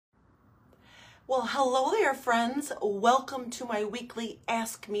Well, hello there, friends. Welcome to my weekly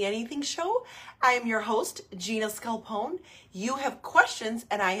Ask Me Anything show. I am your host, Gina Scalpone. You have questions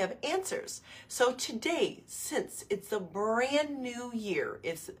and I have answers. So today, since it's a brand new year,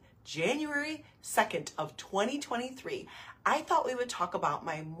 it's January 2nd of 2023, I thought we would talk about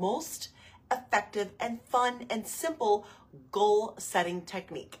my most effective and fun and simple goal setting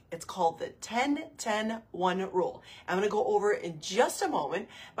technique. It's called the 10-10-1 rule. I'm going to go over it in just a moment,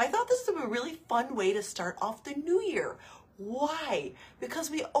 but I thought this would be a really fun way to start off the new year. Why? Because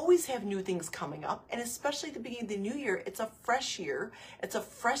we always have new things coming up, and especially at the beginning of the new year, it's a fresh year. It's a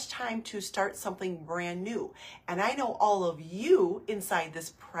fresh time to start something brand new. And I know all of you inside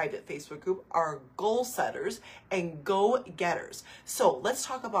this private Facebook group are goal setters and go-getters. So let's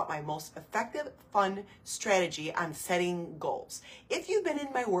talk about my most effective, fun strategy on setting goals. If you've been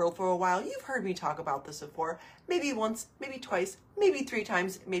in my world for a while, you've heard me talk about this before, maybe once, maybe twice, maybe 3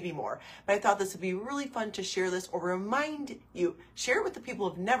 times, maybe more. But I thought this would be really fun to share this or remind you, share it with the people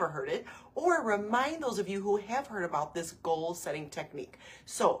who have never heard it, or remind those of you who have heard about this goal setting technique.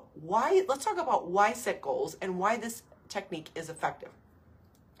 So let's talk about why set goals and why this technique is effective.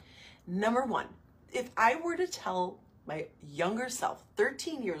 Number one, if I were to tell my younger self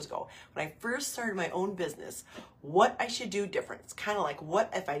 13 years ago, when I first started my own business, what I should do different. It's kind of like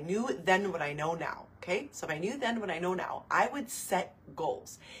what if I knew then what I know now. Okay, so if I knew then what I know now, I would set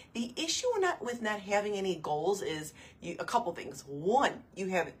goals. The issue with not having any goals is a couple things. One, you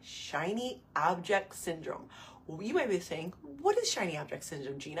have shiny object syndrome. Well, you might be saying, what is shiny object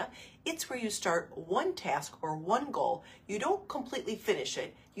syndrome, Gina? It's where you start one task or one goal, you don't completely finish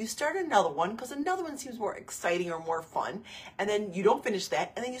it, you start another one because another one seems more exciting or more fun, and then you don't finish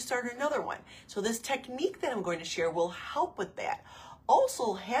that, and then you start another one. So this technique that I'm going to share will help with that.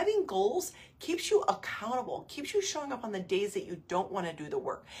 Also, having goals keeps you accountable, keeps you showing up on the days that you don't want to do the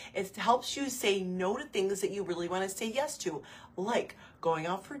work. It helps you say no to things that you really want to say yes to, like going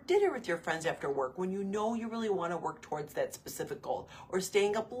out for dinner with your friends after work when you know you really want to work towards that specific goal, or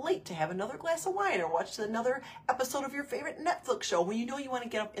staying up late to have another glass of wine or watch another episode of your favorite Netflix show when you know you want to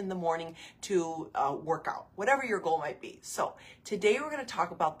get up in the morning to work out, whatever your goal might be. So today we're going to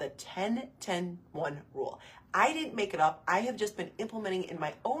talk about the 10-10-1 rule. I didn't make it up. I have just been implementing in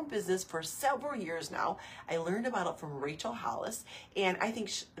my own business for several years now. I learned about it from Rachel Hollis, and I think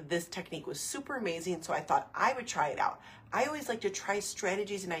this technique was super amazing, so I thought I would try it out. I always like to try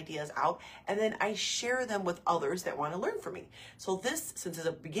strategies and ideas out, and then I share them with others that want to learn from me. So this, since it's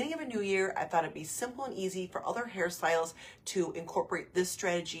the beginning of a new year, I thought it'd be simple and easy for other hairstylists to incorporate this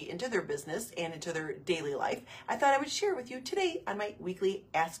strategy into their business and into their daily life. I thought I would share with you today on my weekly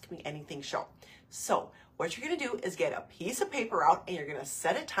Ask Me Anything show. So what you're going to do is get a piece of paper out and you're going to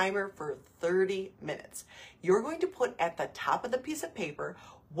set a timer for 30 minutes. You're going to put at the top of the piece of paper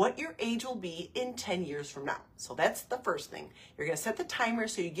what your age will be in 10 years from now. So that's the first thing. You're going to set the timer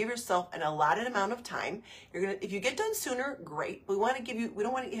so you give yourself an allotted amount of time. If you get done sooner, great. We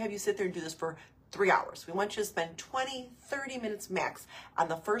don't want to have you sit there and do this for 3 hours. We want you to spend 20, 30 minutes max on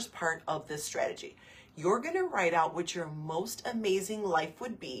the first part of this strategy. You're going to write out what your most amazing life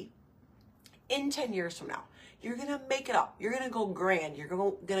would be in 10 years from now. You're going to make it up. You're going to go grand. You're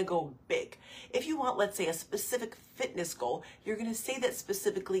going to go big. If you want, let's say, a specific fitness goal, you're going to say that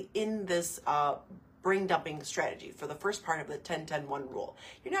specifically in this brain dumping strategy for the first part of the 10-10-1 rule.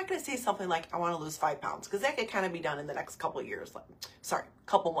 You're not going to say something like, I want to lose 5 pounds, because that could kind of be done in the next couple of years.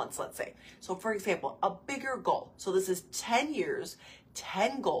 Couple months, let's say. So for example, a bigger goal. So this is 10 years,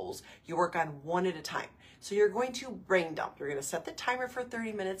 10 goals. You work on one at a time. So you're going to brain dump. You're going to set the timer for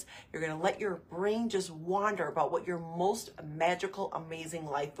 30 minutes. You're going to let your brain just wander about what your most magical, amazing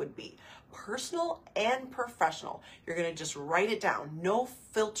life would be. Personal and professional. You're going to just write it down. No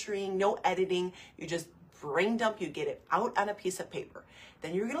filtering, no editing. You just brain dump. You get it out on a piece of paper.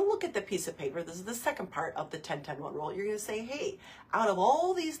 Then you're going to look at the piece of paper. This is the second part of the 10-10-1 rule. You're going to say, hey, out of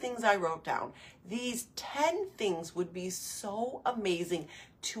all these things I wrote down, these 10 things would be so amazing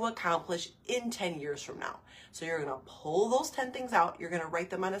to accomplish in 10 years from now. So you're going to pull those 10 things out. You're going to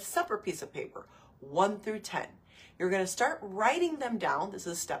write them on a separate piece of paper, 1 through 10. You're going to start writing them down. This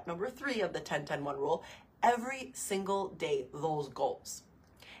is step number 3 of the 10-10-1 rule. Every single day, those goals.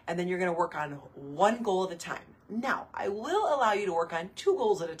 And then you're going to work on one goal at a time. Now, I will allow you to work on 2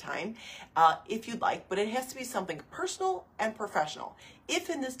 goals at a time if you'd like, but it has to be something personal and professional. If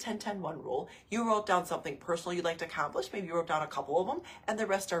in this 10-10-1 rule, you wrote down something personal you'd like to accomplish, maybe you wrote down a couple of them, and the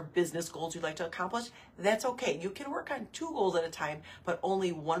rest are business goals you'd like to accomplish, that's okay. You can work on 2 goals at a time, but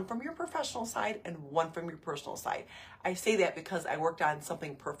only one from your professional side and one from your personal side. I say that because I worked on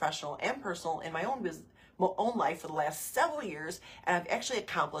something professional and personal in my own business, own life for the last several years, and I've actually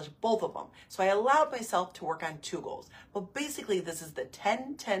accomplished both of them. So I allowed myself to work on 2 goals. But basically, this is the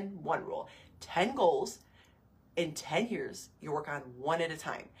 10-10-1 rule. 10 goals. In 10 years, you work on 1 at a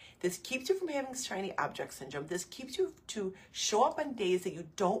time. This keeps you from having shiny object syndrome. This keeps you to show up on days that you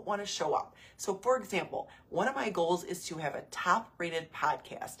don't want to show up. So for example, one of my goals is to have a top-rated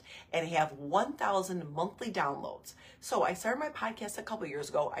podcast and have 1,000 monthly downloads. So I started my podcast a couple years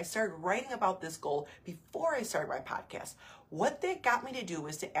ago. I started writing about this goal before I started my podcast. What that got me to do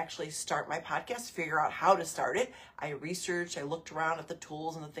was to actually start my podcast, figure out how to start it. I researched, I looked around at the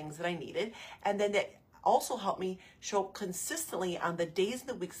tools and the things that I needed, and then that also helped me show up consistently on the days and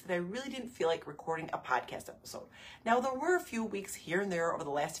the weeks that I really didn't feel like recording a podcast episode. Now, there were a few weeks here and there over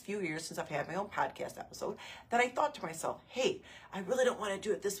the last few years since I've had my own podcast episode that I thought to myself, hey, I really don't want to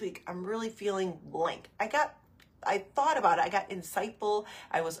do it this week. I'm really feeling blank. I thought about it. I got insightful.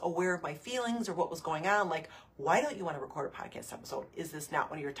 I was aware of my feelings or what was going on. Like, why don't you want to record a podcast episode? Is this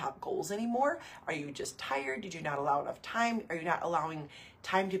not one of your top goals anymore? Are you just tired? Did you not allow enough time? Are you not allowing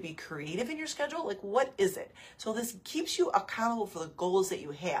time to be creative in your schedule? Like, what is it? So this keeps you accountable for the goals that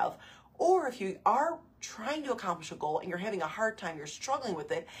you have. Or if you are trying to accomplish a goal and you're having a hard time, you're struggling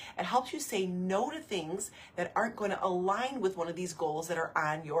with it, it helps you say no to things that aren't going to align with one of these goals that are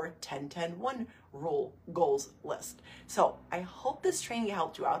on your 10-10-1 rule goals list. So I hope this training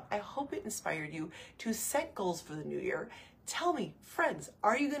helped you out. I hope it inspired you to set goals for the new year. Tell me, friends,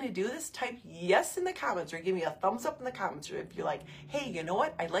 are you going to do this? Type yes in the comments or give me a thumbs up in the comments if you're like, hey, you know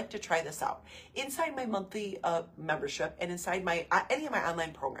what? I'd like to try this out. Inside my monthly membership and inside my any of my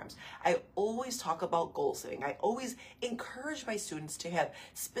online programs, I always talk about goal setting. I always encourage my students to have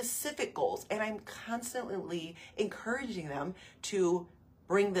specific goals, and I'm constantly encouraging them to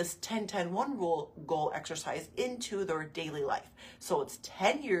bring this 10-10-1 rule goal exercise into their daily life. So it's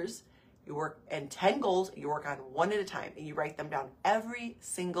 10 years. You work and 10 goals, you work on 1 at a time, and you write them down every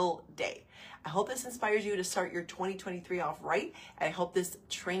single day. I hope this inspires you to start your 2023 off right, and I hope this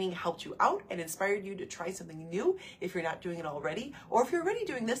training helped you out and inspired you to try something new if you're not doing it already, or if you're already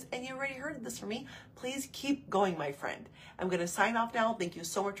doing this and you already heard this from me, please keep going, my friend. I'm going to sign off now. Thank you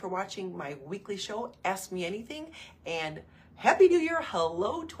so much for watching my weekly show, Ask Me Anything, and Happy New Year.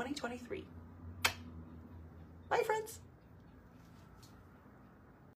 Hello, 2023. Bye, friends.